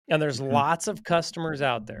And there's lots of customers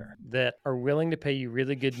out there that are willing to pay you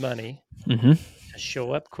really good money Mm-hmm. to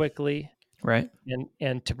show up quickly, Right.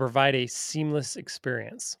 and to provide a seamless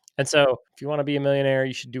experience. And so if you want to be a millionaire,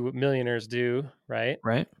 you should do what millionaires do, right?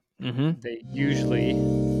 Right. Mm-hmm. They usually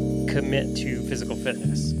commit to physical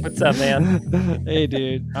fitness. What's up, man? Hey,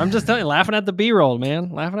 dude. I'm just telling you, laughing at the B-roll, man.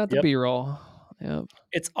 Laughing at the Yep. B-roll. Yep.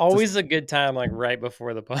 It's always a good time, like right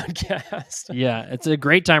before the podcast. Yeah, it's a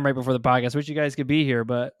great time right before the podcast. Wish you guys could be here,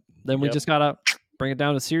 but then we Yep. just gotta bring it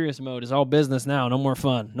down to serious mode. It's all business now. No more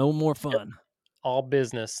fun. No more fun. Yep. All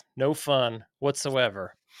business, no fun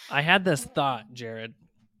whatsoever. I had this thought, Jered.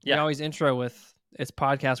 We Yeah. always intro with it's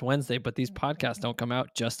podcast Wednesday, but these podcasts don't come out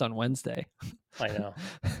just on Wednesday. I know.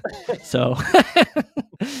 So,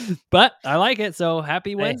 but I like it. So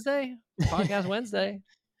happy Hey. Wednesday, podcast Wednesday.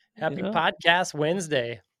 Happy podcast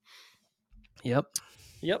Wednesday. Yep.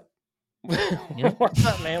 Yep. Yep. What's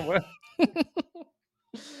up, man?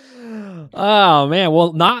 Oh man,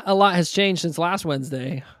 well, not a lot has changed since last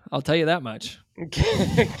Wednesday. I'll tell you that much.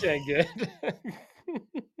 Okay, good.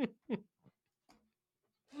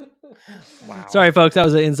 Wow. Sorry, folks, that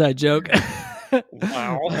was an inside joke.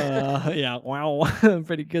 Wow. Yeah, wow.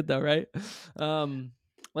 Pretty good though, right?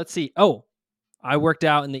 Let's see. Oh, I worked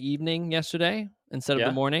out in the evening yesterday instead of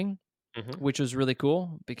the morning, which was really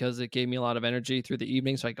cool because it gave me a lot of energy through the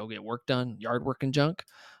evening, so I could go get work done, yard work and junk.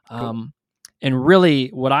 Cool. And really,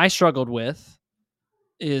 what I struggled with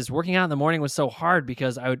is working out in the morning was so hard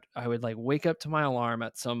because I would like wake up to my alarm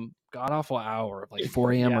at some god awful hour of like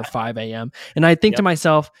 4 a.m. or 5 a.m. And I think to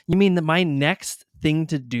myself, you mean that my next thing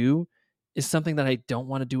to do is something that I don't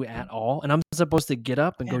want to do at all? And I'm supposed to get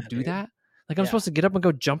up and go do that? Like I'm supposed to get up and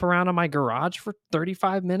go jump around in my garage for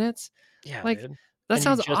 35 minutes? Yeah, like dude. that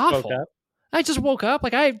sounds awful. I just woke up.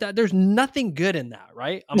 Like there's nothing good in that,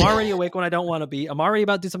 right? I'm already awake when I don't want to be. I'm already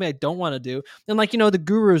about to do something I don't want to do. And like, the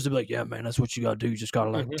gurus will be like, yeah, man, that's what you got to do. You just got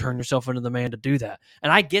to like turn yourself into the man to do that.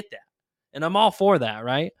 And I get that. And I'm all for that,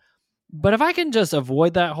 right? But if I can just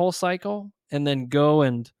avoid that whole cycle and then go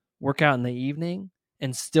and work out in the evening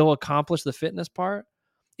and still accomplish the fitness part,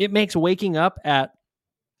 it makes waking up at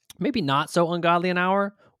maybe not so ungodly an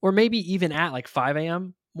hour, or maybe even at like 5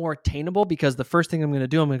 a.m. more attainable, because the first thing I'm going to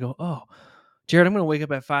do, I'm going to go, oh, Jered, I'm going to wake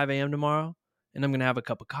up at 5 a.m. tomorrow and I'm going to have a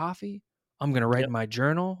cup of coffee. I'm going to write in my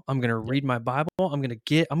journal. I'm going to read my Bible. I'm going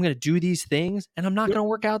to do these things, and I'm not going to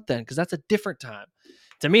work out then because that's a different time.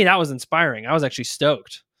 To me, that was inspiring. I was actually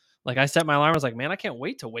stoked. Like I set my alarm. I was like, man, I can't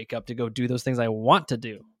wait to wake up to go do those things I want to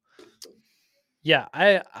do. Yeah,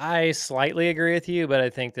 I slightly agree with you, but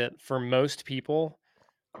I think that for most people,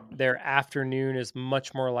 their afternoon is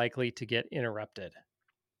much more likely to get interrupted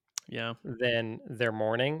than their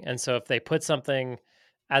morning. And so if they put something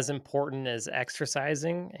as important as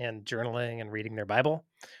exercising and journaling and reading their Bible,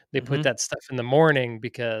 they put that stuff in the morning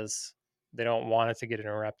because they don't want it to get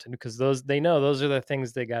interrupted, because they know those are the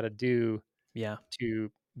things they got to do to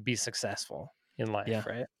be successful in life,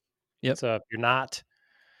 right? Yep. So if you're not,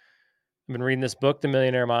 I've been reading this book, The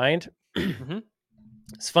Millionaire Mind.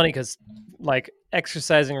 It's funny because like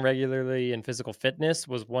exercising regularly and physical fitness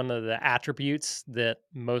was one of the attributes that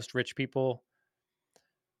most rich people,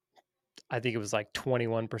 I think it was like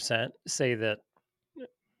 21%, say that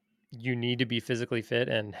you need to be physically fit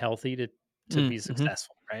and healthy to be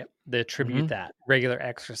successful, right? They attribute that regular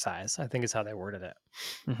exercise, I think is how they worded it.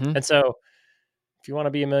 And so if you want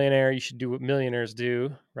to be a millionaire, you should do what millionaires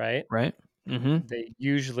do, right? Right. They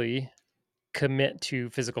usually commit to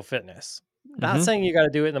physical fitness. Not saying you got to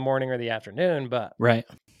do it in the morning or the afternoon, but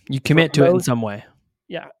you commit to it in some way.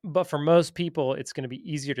 Yeah, but for most people, it's going to be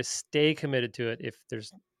easier to stay committed to it if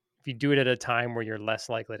you do it at a time where you're less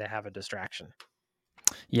likely to have a distraction.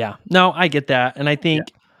 Yeah, no, I get that, and I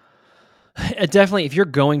think definitely if you're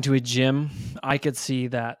going to a gym, I could see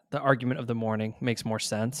that the argument of the morning makes more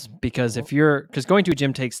sense, because because going to a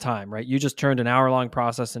gym takes time, right? You just turned an hour-long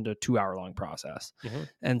process into a 2-hour-long process.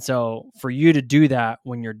 And so for you to do that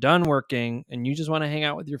when you're done working and you just want to hang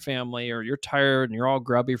out with your family, or you're tired and you're all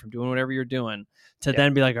grubby from doing whatever you're doing, to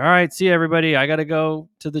then be like, all right, see everybody, I got to go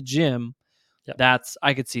to the gym.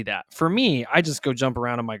 I could see that. For me, I just go jump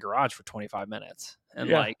around in my garage for 25 minutes and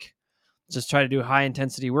like just try to do a high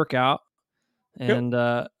intensity workout. And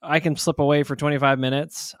I can slip away for 25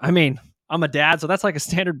 minutes. I mean, I'm a dad, so that's like a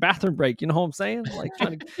standard bathroom break. You know what I'm saying? Like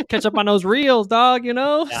trying to catch up on those reels, dog,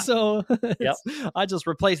 So I just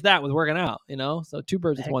replace that with working out, So two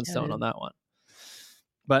birds with one stone on that one.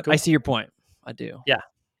 But I see your point. I do. Yeah.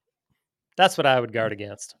 That's what I would guard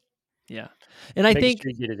against. Yeah. And I think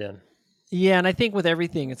sure you get it in. Yeah, and I think with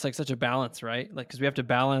everything, it's like such a balance, right? Like, because we have to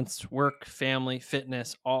balance work, family,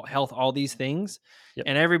 fitness, health, all these things.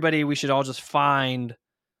 And everybody, we should all just find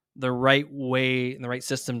the right way and the right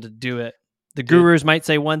system to do it. The Dude, gurus might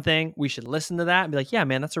say one thing, we should listen to that and be like, yeah,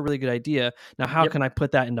 man, that's a really good idea. Now, how yep. can I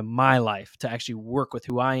put that into my life to actually work with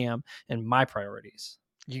who I am and my priorities?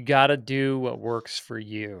 You got to do what works for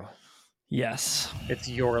you. Yes. It's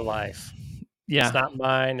your life. It's Yeah. not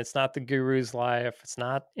mine. It's not the guru's life. It's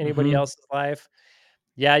not anybody Mm-hmm. else's life.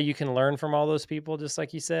 Yeah, you can learn from all those people, just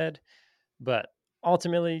like you said, but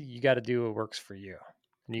ultimately, you got to do what works for you.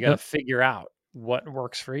 And you got to Yep. figure out what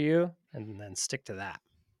works for you and then stick to that.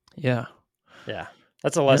 Yeah. Yeah.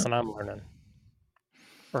 That's a Yeah. lesson I'm learning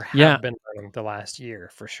or Yeah. have been learning the last year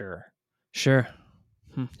for sure. Sure.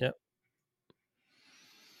 Hmm. Yep.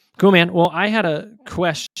 Cool, man. Well, I had a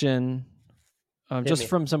question Hit just me.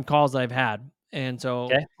 from some calls I've had, and so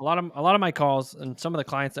Okay. a lot of my calls and some of the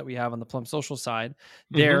clients that we have on the Plum Social side,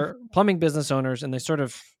 Mhm. they're plumbing business owners, and they're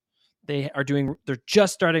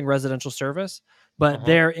just starting residential service, but Mhm.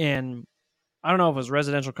 they're in, I don't know if it was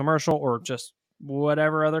residential, commercial, or just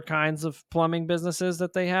whatever other kinds of plumbing businesses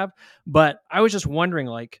that they have. But I was just wondering,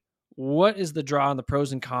 like, what is the draw and the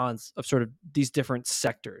pros and cons of sort of these different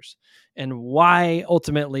sectors, and why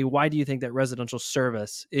do you think that residential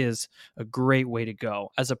service is a great way to go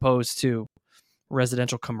as opposed to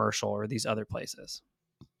residential commercial or these other places?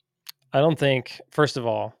 I don't think first of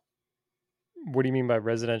all, what do you mean by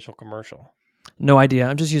residential commercial? No idea.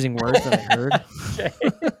 I'm just using words that I heard.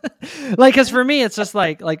 Okay. Like, cause for me, it's just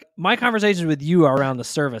like my conversations with you are around the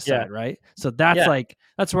service Yeah. side, right? So that's Yeah. like,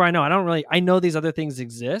 that's where I know these other things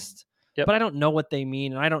exist, Yep. but I don't know what they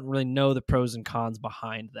mean. And I don't really know the pros and cons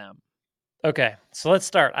behind them. Okay. So let's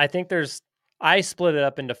start. I split it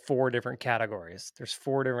up into 4 different categories. There's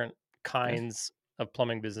 4 different Okay. kinds of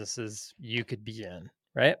plumbing businesses you could be in,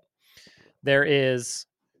 right? There is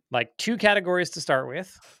like 2 categories to start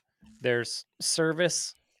with. There's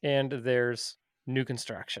service and there's new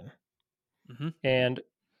construction. Mm-hmm. And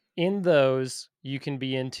in those, you can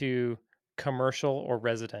be into commercial or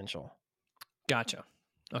residential. Gotcha.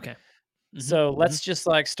 Okay. Mm-hmm. So Mm-hmm. let's just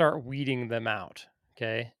like start weeding them out.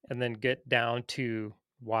 Okay. And then get down to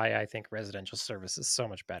why I think residential service is so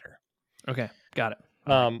much better. Okay. Got it.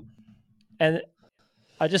 All right. Um, and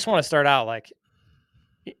I just want to start out like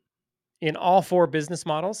i- in all 4 business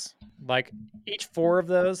models, like each 4 of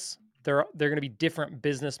those, they're going to be different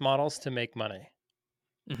business models to make money.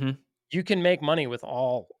 Mm-hmm. You can make money with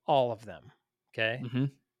all of them. Okay. Mm-hmm.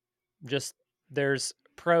 Just there's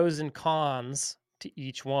pros and cons to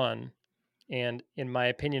each one. And in my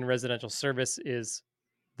opinion, residential service is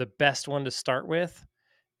the best one to start with.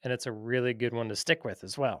 And it's a really good one to stick with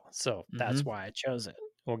as well. So Mm-hmm. that's why I chose it.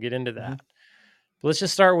 We'll get into Mm-hmm. that. But let's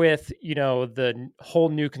just start with, whole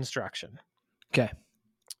new construction. Okay.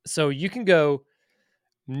 So you can go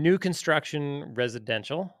new construction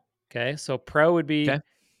residential. Okay. So pro would be Okay.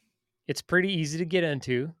 it's pretty easy to get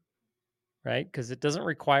into, right? Because it doesn't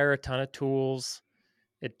require a ton of tools.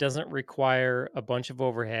 It doesn't require a bunch of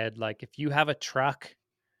overhead. Like if you have a truck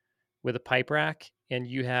with a pipe rack and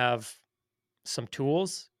you have some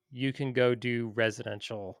tools, you can go do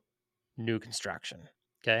residential new construction.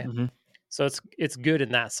 Okay. Mm-hmm. So it's good in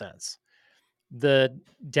that sense. The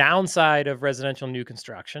downside of residential new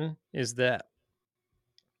construction is that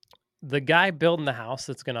the guy building the house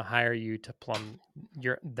that's going to hire you to plumb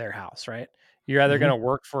their house, right? You're either going Mm-hmm. to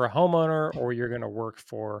work for a homeowner or you're going to work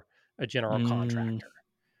for a general Mm-hmm. contractor.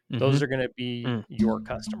 Mm-hmm. Those are going to be Mm. your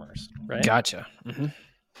customers, right? Gotcha. Mm-hmm.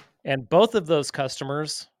 And both of those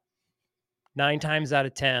customers, 9 times out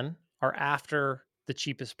of 10, are after the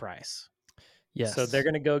cheapest price. So they're Yes.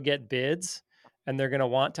 going to go get bids and they're going to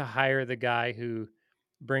want to hire the guy who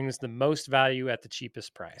brings the most value at the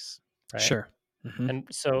cheapest price, right? Sure. Mm-hmm. And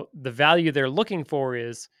so the value they're looking for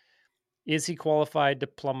is he qualified to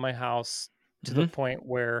plumb my house to the Mm-hmm. point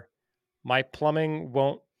where my plumbing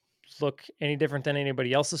won't look any different than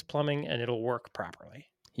anybody else's plumbing and it'll work properly?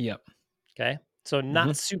 Yep. Okay. So Mm-hmm.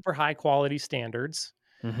 not super high quality standards.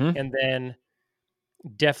 Mm-hmm. And then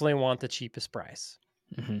definitely want the cheapest price.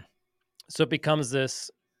 Mm-hmm. So it becomes this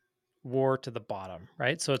war to the bottom,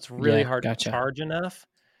 right? So it's really Yeah. hard to Gotcha. charge enough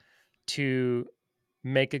to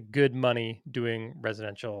make a good money doing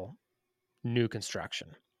residential new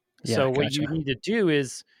construction. Yeah. So what you Gotcha. need to do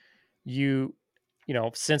is you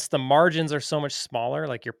since the margins are so much smaller,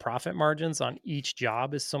 like your profit margins on each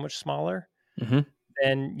job is so much smaller, Mm-hmm.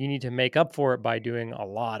 then you need to make up for it by doing a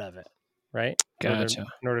lot of it, right? Gotcha.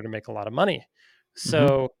 In order to make a lot of money. Mm-hmm.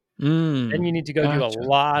 So then Mm. you need to go do a Gotcha.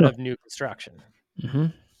 lot Huh. of new construction. Mm-hmm.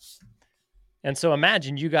 And so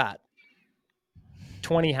imagine you got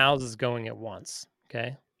 20 houses going at once.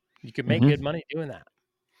 Okay. You could make Mm-hmm. good money doing that.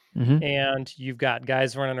 Mm-hmm. And you've got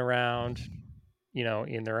guys running around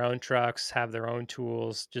in their own trucks, have their own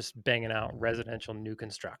tools, just banging out residential new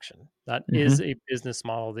construction. That is Mhm. a business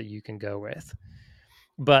model that you can go with.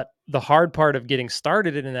 But the hard part of getting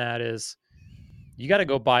started in that is you got to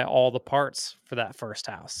go buy all the parts for that first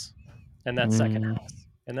house and that second Mm, house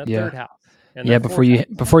and that yeah. third house and Yeah, that fourth house.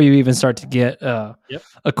 before you even start to get, Yep.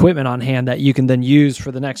 equipment on hand that you can then use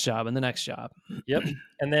for the next job and the next job. Yep.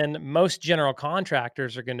 And then most general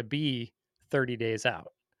contractors are going to be 30 days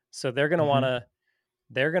out. So Mhm,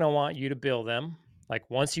 they're going to want you to bill them. Like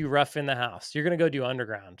once you rough in the house, you're going to go do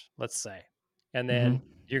underground, let's say. And mhm, then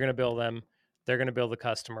you're going to bill them, they're going to bill the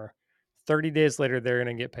customer. 30 days later they're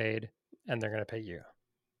going to get paid and they're going to pay you.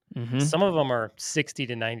 mhm. Some of them are 60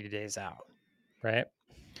 to 90 days out, right?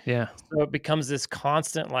 Yeah. So it becomes this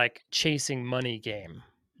constant like chasing money game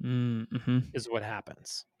Mhm, is what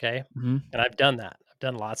happens. Okay. mhm, And I've done that. I've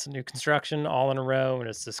done lots of new construction all in a row. And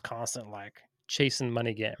it's this constant like chasing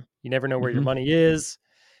money game. You never know where your mhm, money is.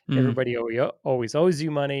 mm, Everybody always owes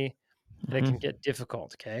you money and it mhm. can get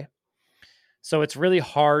difficult. Okay. So it's really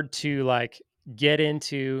hard to like get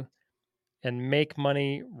into and make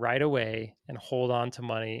money right away and hold on to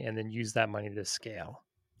money and then use that money to scale.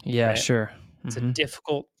 Yeah, Right. sure. It's a Mhm,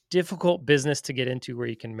 difficult business to get into where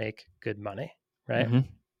you can make good money. Right.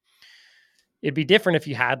 mhm, It'd be different if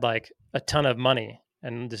you had like a ton of money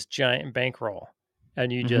and this giant bankroll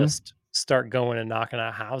and you mhm. just start going and knocking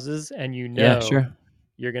out houses and Yeah, sure.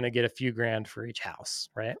 you're going to get a few grand for each house,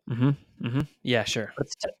 right? Mhm, mhm. Yeah, sure. But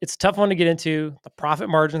it's a tough one to get into. The profit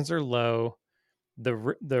margins are low,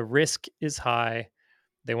 the risk is high.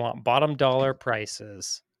 They want bottom dollar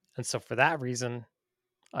prices. And so for that reason,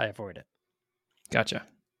 I avoid it. Gotcha.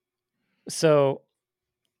 So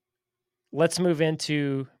let's move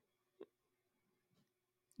into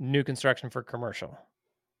new construction for commercial.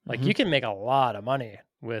 Like Mhm, you can make a lot of money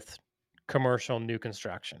with commercial new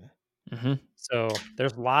construction. mhm. So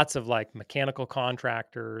there's lots of like mechanical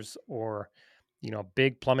contractors or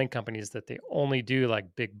big plumbing companies that they only do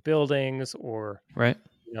like big buildings or Right.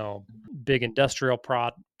 you know big industrial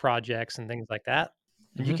projects and things like that.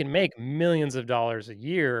 And you Mhm. can make millions of dollars a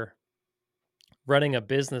year running a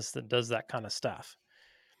business that does that kind of stuff.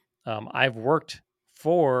 I've worked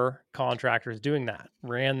for contractors doing that,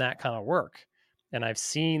 ran that kind of work, and I've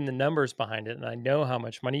seen the numbers behind it, and I know how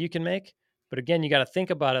much money you can make. But again, you got to think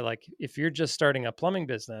about it like if you're just starting a plumbing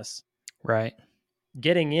business, Right.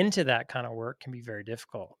 getting into that kind of work can be very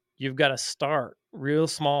difficult. You've got to start real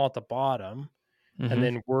small at the bottom and Mhm,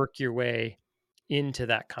 then work your way into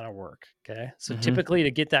that kind of work. Okay. So mhm, typically,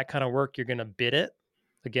 to get that kind of work, you're going to bid it.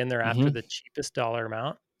 Again, they're after mhm, the cheapest dollar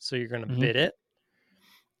amount. So you're going to mhm, bid it.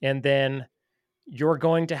 And then you're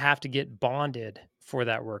going to have to get bonded for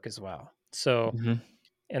that work as well. So, mhm,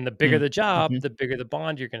 and the bigger mm, the job, mhm, the bigger the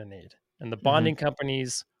bond you're going to need. And the mhm. bonding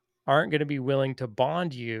companies aren't going to be willing to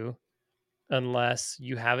bond you unless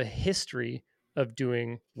you have a history of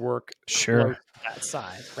doing work close Sure. to that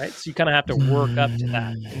size, right? So you kind of have to work up to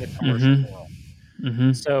that Mm, in the commercial mhm, world.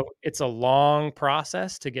 mhm. So it's a long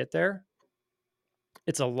process to get there.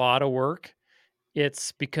 It's a lot of work.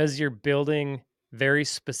 It's because you're building very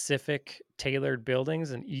specific tailored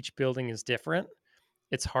buildings and each building is different.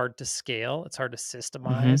 It's hard to scale, it's hard to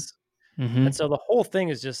Mhm, systemize. And mhm. so the whole thing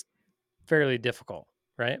is just fairly difficult,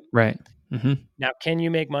 right? Right. Mhm, Now, can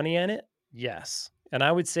you make money in it? Yes. And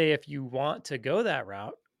I would say if you want to go that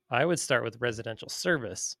route, I would start with residential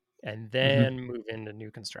service and mhm. then move into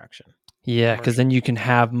new construction, Yeah, because commercial. then you can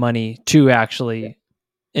have money to Yep. actually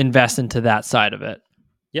invest into that side of it.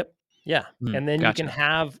 Yep. Yeah. Mm, And then you can gotcha.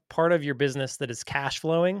 have part of your business that is cash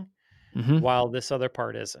flowing Mhm. while this other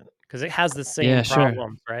part isn't because it has the Yeah, same sure.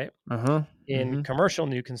 problems, right? Uh-huh. In Mhm, commercial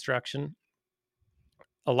new construction,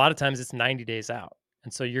 a lot of times it's 90 days out.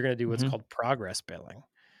 And so you're going to do what's mhm, called progress billing.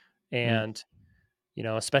 mm, And,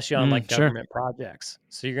 especially on like sure. government projects.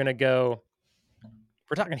 So you're going to go,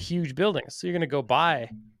 we're talking huge buildings. So you're going to go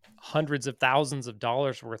buy hundreds of thousands of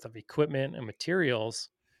dollars worth of equipment and materials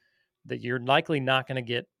that you're likely not going to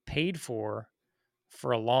get paid for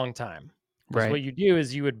a long time. Because Right. what you do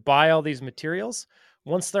is you would buy all these materials.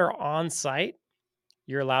 Once they're on site,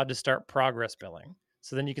 you're allowed to start progress billing.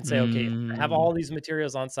 So then you can say, okay, I have Mm, all these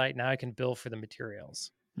materials on site. Now I can bill for the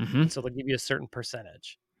materials. mhm. And so they'll give you a certain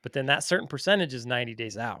percentage. But then that certain percentage is 90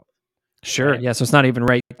 days out, Sure, right? yeah, so it's not even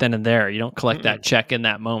right then and there. You don't collect Mm-mm. that check in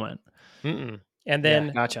that moment. Mm-mm. And Yeah,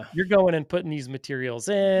 then gotcha. you're going and putting these materials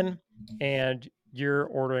in, and you're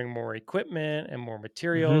ordering more equipment and more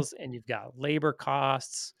Mhm, materials, and you've got labor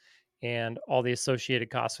costs and all the associated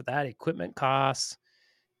costs with that, equipment costs,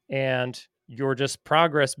 and you're just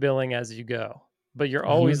progress billing as you go. But you're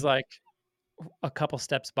always mhm. like a couple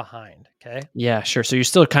steps behind. Okay. Yeah, sure, so you're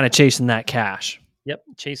still kinda chasing that cash. Yep,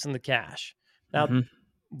 chasing the cash. Now, Mhm.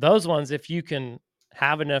 those ones, if you can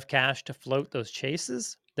have enough cash to float those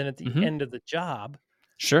chases, then at the Mhm. end of the job,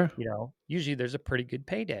 Sure. usually there's a pretty good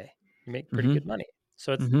payday. You make pretty Mhm. good money.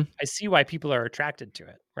 So Mhm. I see why people are attracted to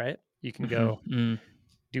it, right? You can Mhm. go Mm.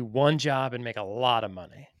 do one job and make a lot of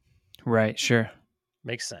money. Right, sure.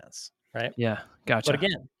 Makes sense, right? Yeah, But gotcha.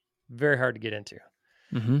 again, very hard to get into.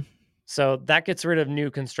 Mhm. So that gets rid of new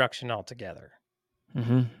construction altogether,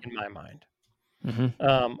 Mhm. in my mind. Mhm.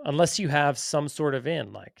 Unless you have some sort of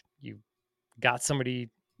in, like you got somebody,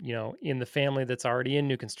 in the family that's already in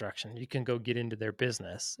new construction, you can go get into their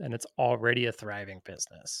business and it's already a thriving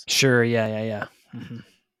business. Sure, yeah, yeah, yeah. Mhm.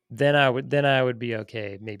 Then I would be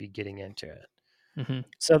okay maybe getting into it. Mhm.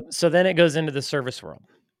 So then it goes into the service world,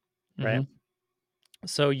 right? Mhm.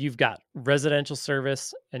 So you've got residential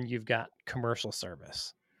service and you've got commercial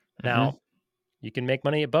service. Mhm. Now, you can make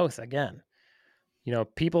money at both again.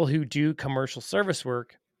 People who do commercial service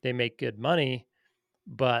work, they make good money,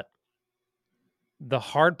 but the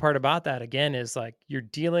hard part about that again is like you're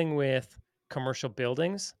dealing with commercial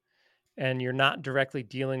buildings and you're not directly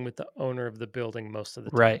dealing with the owner of the building most of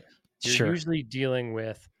the time. Right. You're Sure. usually dealing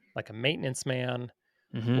with like a maintenance man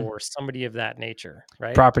Mhm. or somebody of that nature,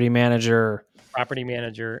 right? Property manager. Property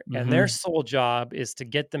manager. And their Mhm. sole job is to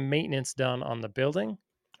get the maintenance done on the building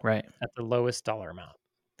Right. at the lowest dollar amount.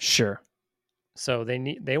 Sure. So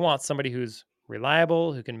they want somebody who's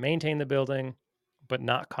reliable, who can maintain the building, but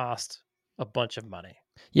not cost a bunch of money.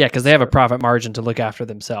 Yeah, because they have a So profit margin to look after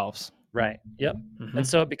themselves. right. Yep. And Mhm.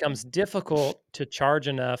 so it becomes difficult to charge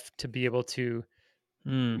enough to be able to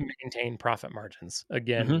Mm. maintain profit margins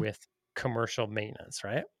again Mhm. with commercial maintenance,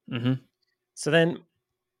 right? Mhm. So then,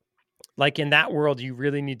 like in that world, you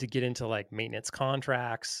really need to get into like maintenance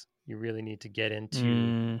contracts. You really need to get into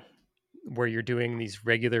Mm. where you're doing these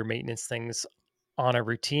regular maintenance things on a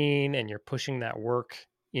routine and you're pushing that work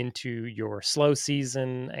into your slow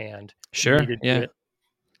season and you need Sure, to do yeah. it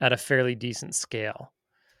at a fairly decent scale.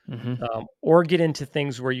 Mhm. Or get into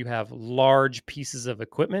things where you have large pieces of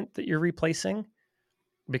equipment that you're replacing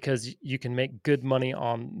because you can make good money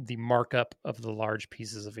on the markup of the large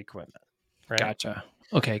pieces of equipment, right? Gotcha.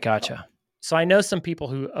 Okay, gotcha. So I know some people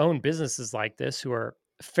who own businesses like this who are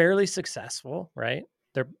fairly successful, right?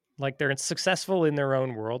 They're successful in their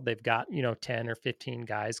own world. They've got, 10 or 15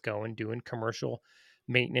 guys going doing commercial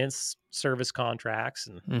maintenance service contracts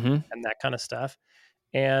and Mhm. that kind of stuff.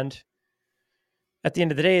 And at the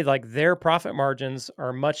end of the day, like their profit margins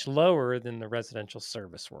are much lower than the residential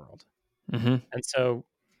service world. Mhm. And so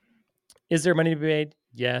is there money to be made?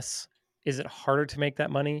 Yes. Is it harder to make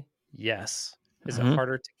that money? Yes. Is it Mhm.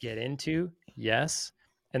 harder to get into? Yes.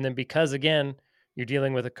 And then because again, you're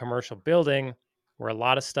dealing with a commercial building where a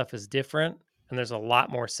lot of stuff is different and there's a lot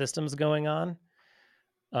more systems going on,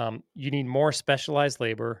 you need more specialized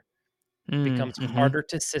labor. It Mm, becomes mhm. harder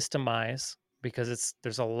to systemize because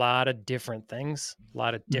there's a lot of different things, a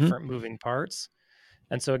lot of Mhm. different moving parts.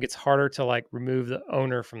 And so it gets harder to like remove the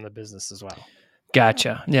owner from the business as well.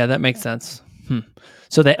 Gotcha. Yeah, that makes sense. Hmm.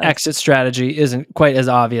 So the And exit strategy isn't quite as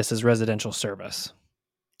obvious as residential service.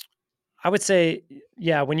 I would say,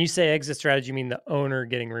 yeah, when you say exit strategy, you mean the owner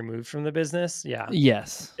getting removed from the business? Yeah.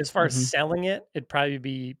 Yes. As far as Mhm. selling it, it'd probably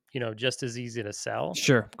be, just as easy to sell.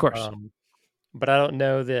 Sure, of course. Um, but I don't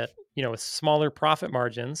know that, with smaller profit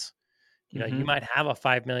margins, you Mhm. might have a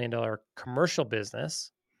 $5 million commercial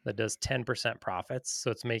business that does 10% profits.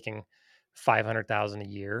 So it's making 500,000 a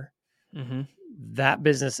year. Mhm. That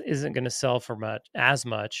business isn't going to sell for much as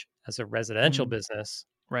a residential Mm. business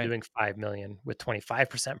Right. doing 5 million with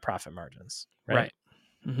 25% profit margins, right? Right.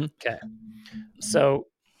 Mhm. Okay. So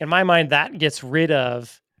in my mind, that gets rid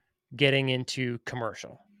of getting into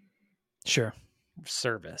commercial Sure.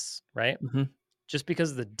 service, right? Mhm. Just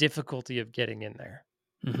because of the difficulty of getting in there.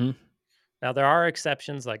 Mhm. Now there are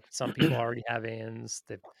exceptions, like some people already have ins,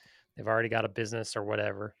 they've already got a business or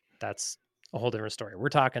whatever. That's a whole different story. We're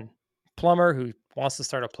talking plumber who wants to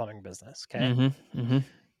start a plumbing business. Okay. Mhm. Mhm.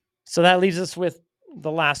 So that leaves us with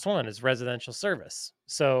the last one is residential service.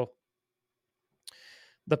 So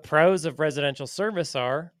the pros of residential service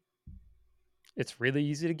are it's really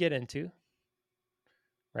easy to get into,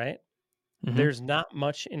 right? Mhm. There's not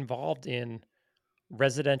much involved in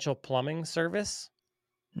residential plumbing service.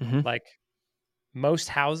 Mhm. Like most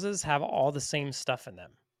houses have all the same stuff in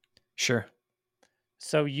them. Sure.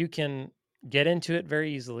 So you can get into it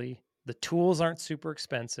very easily. The tools aren't super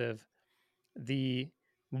expensive. The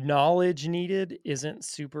knowledge needed isn't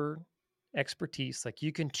super expertise. Like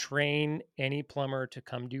you can train any plumber to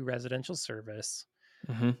come do residential service.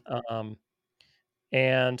 Mhm. Um,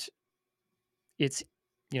 and it's,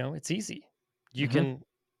 it's easy. You Mhm. can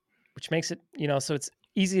which makes it, so it's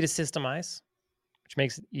easy to systemize, which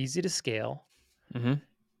makes it easy to scale. Mm-hmm.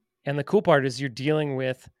 And the cool part is you're dealing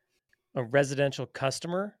with a residential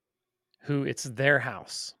customer who it's their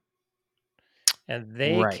house and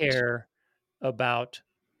Right.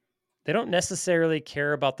 they don't necessarily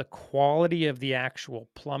care about the quality of the actual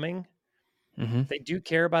plumbing. Mm-hmm. They do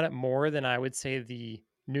care about it more than I would say the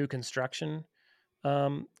new construction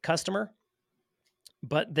customer,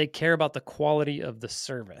 but they care about the quality of the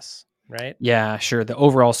service, right? Yeah, sure. The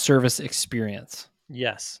overall service experience.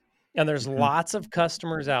 Yes. And there's Mm-hmm. lots of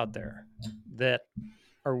customers out there that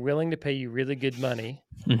are willing to pay you really good money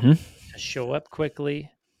Mm-hmm. to show up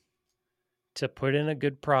quickly, to put in a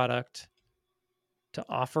good product, to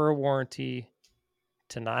offer a warranty,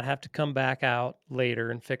 to not have to come back out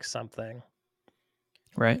later and fix something,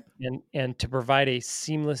 Right. and to provide a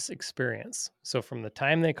seamless experience. So from the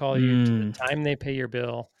time they call you to the Mm. time they pay your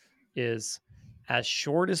bill is as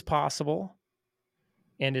short as possible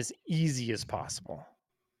and as easy as possible,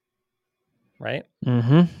 right?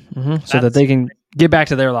 Mm-hmm. Mm-hmm. So that That's they can get back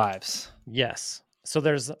to their lives. Yes. So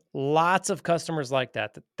there's lots of customers like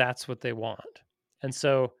that's what they want. And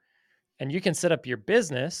so and you can set up your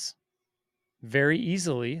business very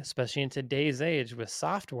easily, especially in today's age with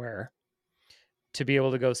software, to be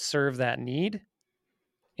able to go serve that need.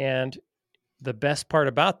 And the best part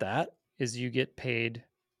about that is you get paid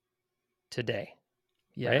today,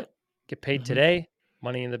 Yeah. right? Get paid Mm-hmm. today,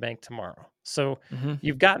 money in the bank tomorrow. So Mm-hmm.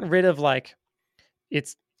 you've gotten rid of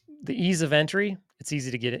it's the ease of entry. It's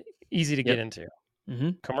easy to get Yep. into. Mm-hmm.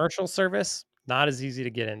 Commercial service, not as easy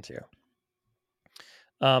to get into.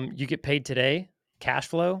 You get paid today. Cash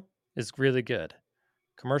flow is really good.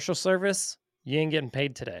 Commercial service, you ain't getting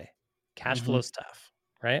paid today. Cash Mm-hmm. flow's tough,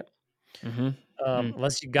 right? Mm-hmm.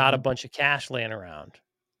 Unless you got a Mm-hmm. bunch of cash laying around,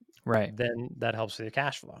 Right. then that helps with your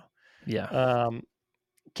cash flow. Yeah. Um,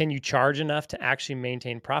 can you charge enough to actually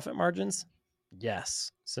maintain profit margins?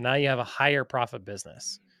 Yes. So now you have a higher profit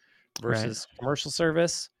business Right. versus commercial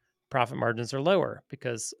service. Profit margins are lower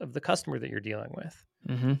because of the customer that you're dealing with.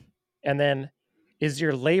 Mm-hmm. And then is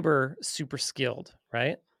your labor super skilled,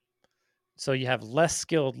 right? So you have less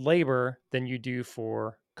skilled labor than you do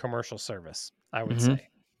for commercial service, I would Mm-hmm. say,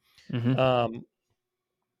 Mm-hmm. um,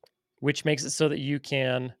 which makes it so that you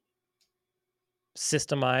can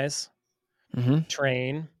systemize, Mm-hmm.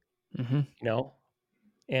 train, Mm-hmm. you know,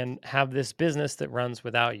 and have this business that runs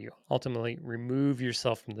without you. Ultimately, remove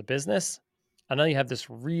yourself from the business. I know you have this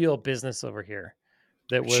real business over here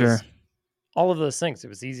that Sure. was all of those things. It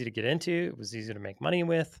was easy to get into, it was easy to make money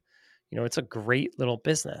with. It's a great little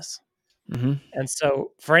business. Mm-hmm. And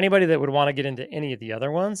so, for anybody that would want to get into any of the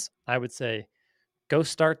other ones, I would say go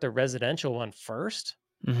start the residential one first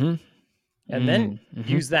Mm-hmm. and then Mm-hmm.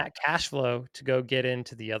 use that cash flow to go get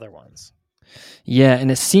into the other ones. Yeah,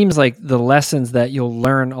 and it seems like the lessons that you'll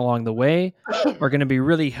learn along the way are going to be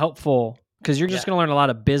really helpful because you're just Yeah. going to learn a lot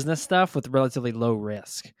of business stuff with relatively low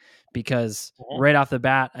risk. Because Mhm. right off the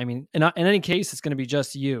bat, I mean, in any case, it's going to be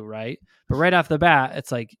just you, right? But right off the bat,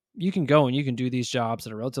 it's like you can go and you can do these jobs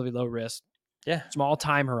at a relatively low risk, Yeah. small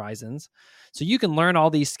time horizons. So you can learn all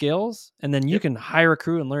these skills and then you Yep. can hire a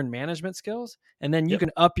crew and learn management skills. And then you Yep.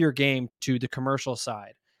 can up your game to the commercial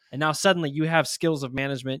side. And now suddenly you have skills of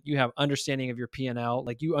management, you have understanding of your P&L,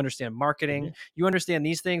 like you understand marketing, Mhm. you understand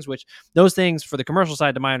these things, which those things for the commercial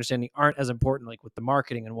side, to my understanding, aren't as important, like with the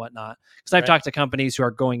marketing and whatnot. Because I've Right. talked to companies who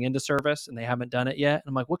are going into service and they haven't done it yet. And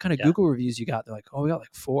I'm like, what kind of Yeah. Google reviews you got? They're like, oh, we got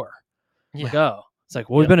like 4. I'm like, Yeah. oh, it's like,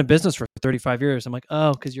 well, we've Yep. been in business for 35 years. I'm like,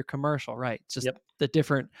 oh, because you're commercial, right? It's just Yep. the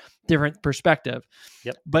different perspective.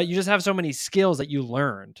 Yep. But you just have so many skills that you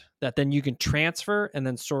learned that then you can transfer and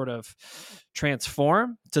then sort of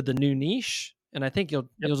transform to the new niche. And I think you'll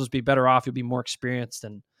Yep. just be better off. You'll be more experienced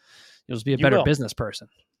and you'll just be a You better will. business person.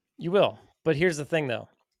 You will. But here's the thing though.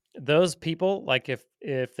 Those people, like if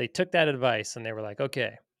they took that advice and they were like,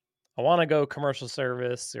 okay, I want to go commercial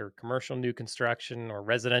service or commercial new construction or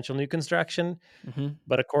residential new construction, Mm-hmm.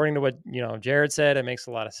 but according to what, Jered said, it makes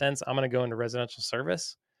a lot of sense. I'm going to go into residential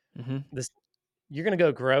service. Mm-hmm. This You're going to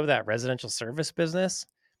go grow that residential service business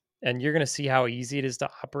and you're going to see how easy it is to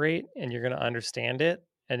operate and you're going to understand it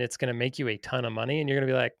and it's going to make you a ton of money and you're going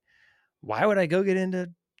to be like, why would I go get into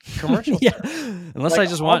commercial Yeah. service? Unless Like I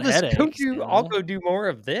just want headaches, I'll go do more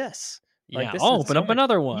of this. Like Yeah. this I'll is open so up much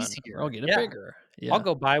another one or I'll easier. get it Yeah. bigger. I'll Yeah.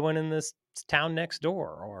 go buy one in this town next door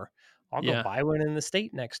or I'll go Yeah. buy one in the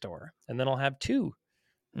state next door and then I'll have two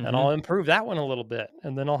and Mm-hmm. I'll improve that one a little bit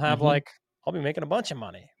and then Mm-hmm. I'll be making a bunch of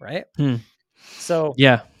money, right? Hmm. So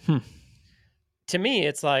Yeah. Hmm. to me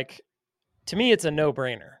it's a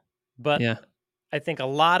no-brainer. But Yeah. I think a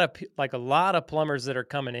lot of plumbers that are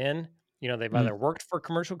coming in they've Mm. either worked for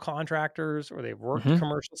commercial contractors or they've worked Mhm.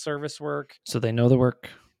 commercial service work, So they know the work.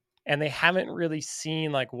 and they haven't really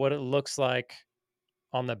seen like what it looks like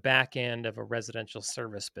on the back end of a residential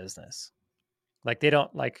service business. Like they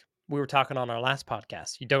don't like we were talking on our last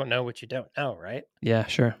podcast. You don't know what you don't know, right? Yeah,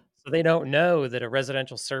 sure. So they don't know that a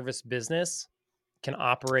residential service business can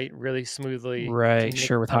operate really smoothly, Right, can make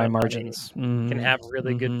sure, with a ton high of money, margins. can Mhm. have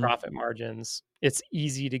really good Mhm. profit margins. It's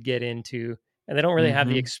easy to get into, and they don't really have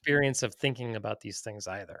the Mhm. experience of thinking about these things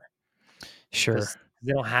either Sure. because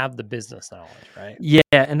they don't have the business knowledge, right? Yeah,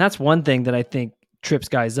 and that's one thing that I think trips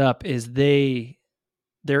guys up is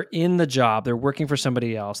they're in the job, they're working for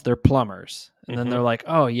somebody else, they're plumbers, and then they're Mhm. like,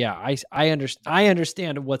 "Oh, yeah, I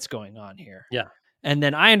understand what's going on here." Yeah. And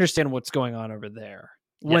then I understand what's going on over there.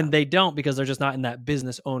 Yeah. When they don't because they're just not in that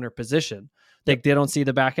business owner position. Yep. They don't see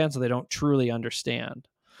the back end, so they don't truly understand.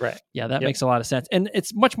 Right. Yeah, that Yep. makes a lot of sense. And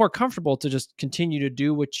it's much more comfortable to just continue to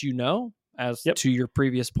do what you know, as Yep. to your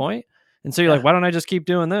previous point. And so you're like, Yeah. why don't I just keep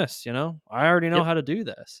doing this? I already know Yep. how to do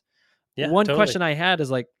this. Yeah, One totally. question I had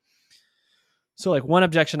is like, so like one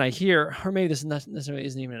objection I hear, or maybe this not necessarily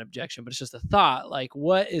isn't even an objection, but it's just a thought. Like,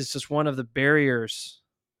 what is just one of the barriers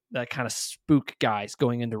that kind of spook guys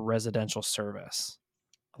going into residential service?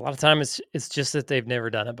 A lot of time it's just that they've never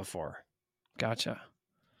done it before. Gotcha.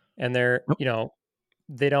 And they're, Nope.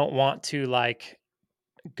 they don't want to like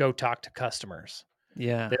go talk to customers.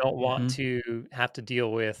 Yeah. They don't want Hmm. to have to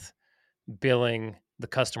deal with billing the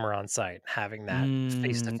customer on site, having that Mm,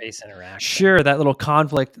 face-to-face interaction. sure. That little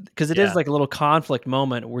conflict, because it is Yeah. like a little conflict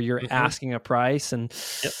moment where you're Mhm. asking a price and,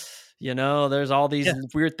 Yep. there's all these Yeah.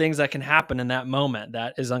 weird things that can happen in that moment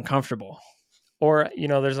that is uncomfortable. Or,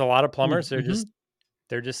 there's a lot of plumbers, Mm-hmm.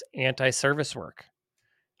 they're just anti-service work.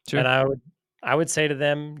 And Sure. I would say to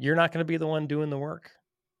them, "You're not gonna be the one doing the work."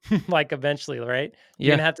 Like, eventually, right? You're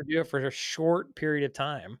Yeah. gonna have to do it for a short period of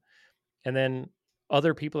time, and then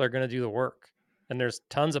other people are gonna do the work. And there's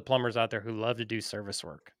tons of plumbers out there who love to do service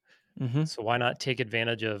work. Hmm. So why not take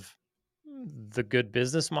advantage of the good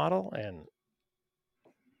business model and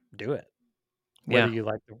do it? Whether Yeah.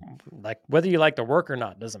 you whether you like the work or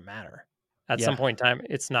not doesn't matter. At some Yeah. point in time,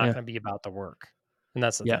 it's not Yeah. gonna be about the work, and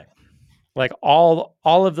that's the Yeah. thing. Like, all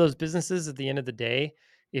of those businesses at the end of the day,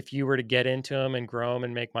 if you were to get into them and grow them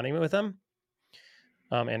and make money with them,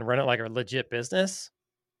 and run it like a legit business,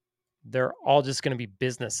 they're all just gonna be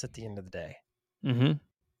business at the end of the day. Hmm.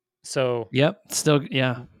 So, Yep. Still,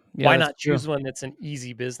 yeah. w Yeah. why That's not true. choose one that's an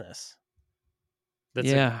easy business? That's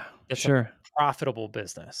a Yeah. that's a Sure. profitable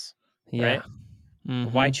business, Yeah.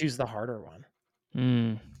 right? Why Hmm. choose the harder one?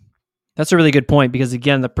 Mm. That's a really good point because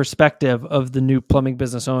again, the perspective of the new plumbing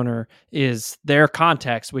business owner is their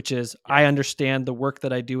context, which is Yep. I understand the work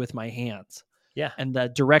that I do with my hands Yeah. and the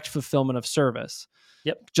direct fulfillment of service.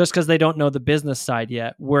 Yep. Just because they don't know the business side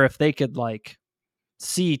yet, where if they could like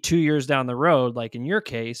see 2 years down the road, like in your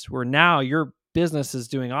case, where now your business is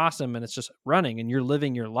doing awesome and it's just running and you're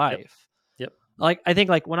living your Yep. life. Yep. Like I think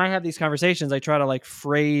like when I have these conversations, I try to like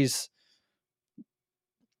phrase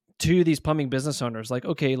to these plumbing business owners like,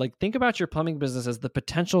 okay, like think about your plumbing business as the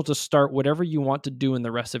potential to start whatever you want to do in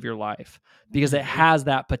the rest of your life because it Mhm. has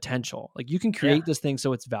that potential. Like you can Yeah. create this thing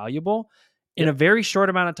so it's valuable in a Yep. very short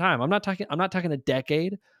amount of time. I'm not talking a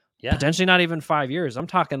decade, Yeah. potentially not even 5 years. I'm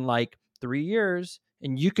talking like 3 years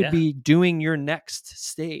and you could Yeah. be doing your next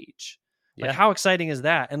stage. Like Yeah. how exciting is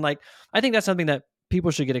that? And like I think that's something that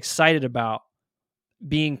people should get excited about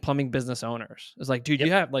being plumbing business owners. It's like, dude,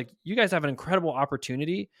 Yep. you guys have an incredible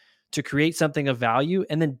opportunity to create something of value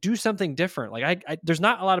and then do something different. Like there's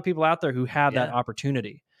not a lot of people out there who have that Yeah.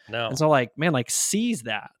 opportunity. And No. so like, man, like seize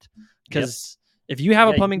that. Yep. Cause if you have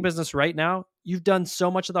a Yeah, plumbing business right now, you've done so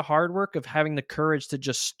much of the hard work of having the courage to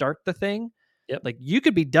just start the thing. yep. Like you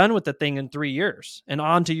could be done with the thing in 3 years and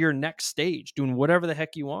on to your next stage, doing whatever the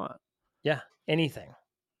heck you want. Yeah. Anything, Yeah.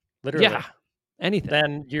 literally. Anything.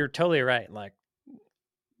 Then you're totally right. Like,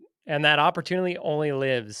 and that opportunity only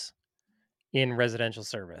lives in residential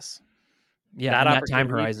service. Yeah. That In that time opportunity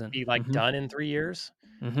to horizon. be like Mm-hmm. done in 3 years,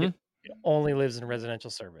 Mm-hmm. it only lives in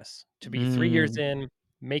residential service. To be 3 years Mm, in,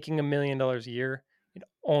 making $1 million a year, it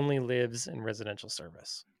only lives in residential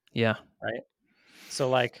service. yeah. Right. So,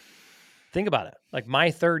 like, think about it. Like,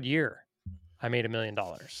 my third year, I made $1 million.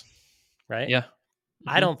 Right. Yeah.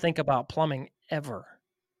 I Mhm. don't think about plumbing ever.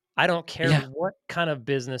 I don't care Yeah. what kind of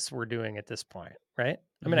business we're doing at this point, right?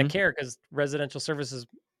 I mean, I Mhm. care because residential service is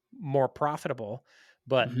more profitable,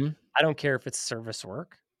 but Mhm. I don't care if it's service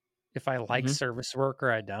work. If I like Mhm. service work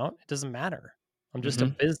or I don't, it doesn't matter. I'm just a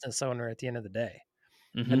Mhm. business owner at the end of the day.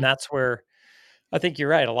 And Mhm. that's where I think you're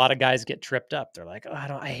right. A lot of guys get tripped up. They're like, "Oh,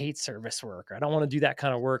 I hate service work, or I don't want to do that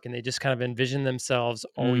kind of work." And they just kind of envision themselves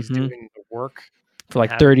always Mhm. doing the work For and like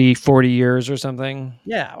having 30, 40 years or something.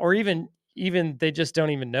 yeah, or even they just don't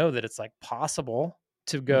even know that it's like possible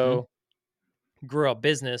to Mhm. go grow a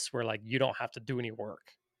business where like you don't have to do any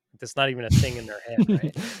work. That's not even a thing in their head,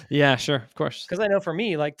 right? Yeah, sure, of course. Because I know for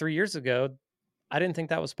me, like 3 years ago, I didn't think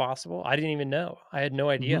that was possible. I didn't even know. I had no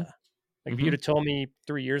Mhm. idea. Like if you'd Mhm. have told me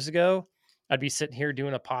 3 years ago, I'd be sitting here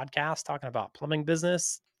doing a podcast talking about plumbing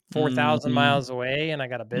business 4,000 Mhm. miles away, and I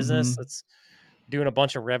got a business Mhm. that's doing a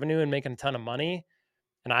bunch of revenue and making a ton of money,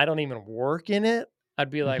 and I don't even work in it. I'd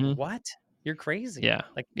be like, Mhm. "What? You're crazy. Yeah.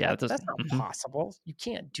 Like Yeah, it that's doesn't. not Mhm. possible. You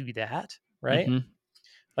can't do that." Right? Mhm.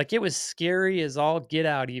 Like it was scary as all get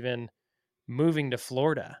out even moving to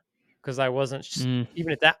Florida because I wasn't Mm.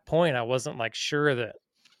 even at that point I wasn't like sure that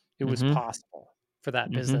it was Mhm. possible for that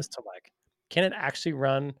Mhm. business to like, can it actually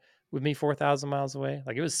run with me 4,000 miles away?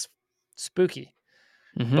 Like it was spooky.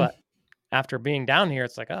 Mhm. But after being down here,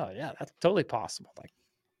 it's like, oh yeah, that's totally possible. Like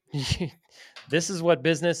this is what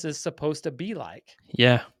business is supposed to be like,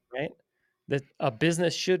 Yeah. right? That a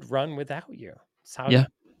business should run without you. It's how Yeah.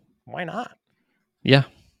 why not? Yeah.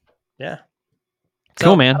 Yeah.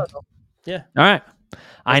 Cool, So I man. don't know. Yeah. All right.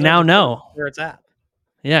 I now Residential know. is where it's at.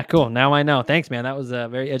 Yeah, cool. Now I know. Thanks, man. That was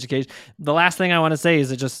very educational. The last thing I want to say is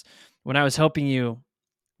that just when I was helping you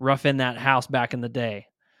rough in that house back in the day,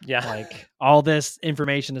 Yeah. like all this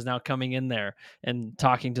information is now coming in there and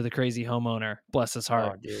talking to the crazy homeowner, bless his Oh,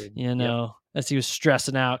 heart, dude. Yep. as he was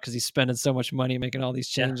stressing out because he's spending so much money making all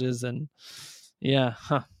these Yeah. changes. And yeah,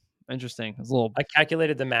 huh. Interesting. It's a little, I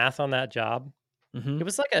calculated the math on that job. mm-hmm, It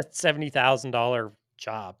was like a $70,000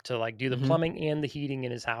 job to like do the mm-hmm, plumbing and the heating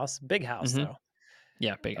in his house. Big house mm-hmm. though.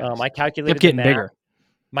 Yeah, big house. I Kept calculated the getting math. bigger.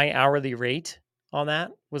 My hourly rate on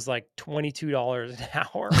that was like $22 an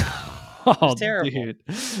hour. It was Oh, terrible. dude.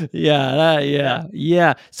 Yeah, Yeah.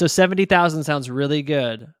 yeah. So 70,000 sounds really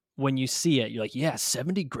good when you see it. You're like, yeah,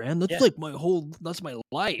 70 grand. Yeah. That's my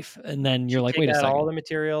life. And then But you're you like, take wait a out all second. the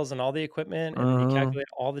materials and all the equipment, and then you Uh-huh. calculate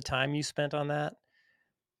all the time you spent on that.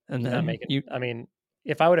 And You're not then making, you, I mean,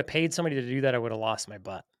 if I would have paid somebody to do that, I would have lost my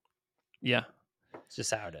butt. yeah, It's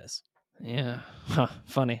just how it is. yeah. Huh,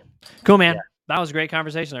 funny. Cool, Yeah. man. That was a great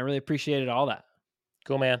conversation. I really appreciated all that.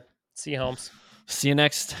 Cool, man. See you, Holmes. See you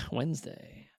next Wednesday.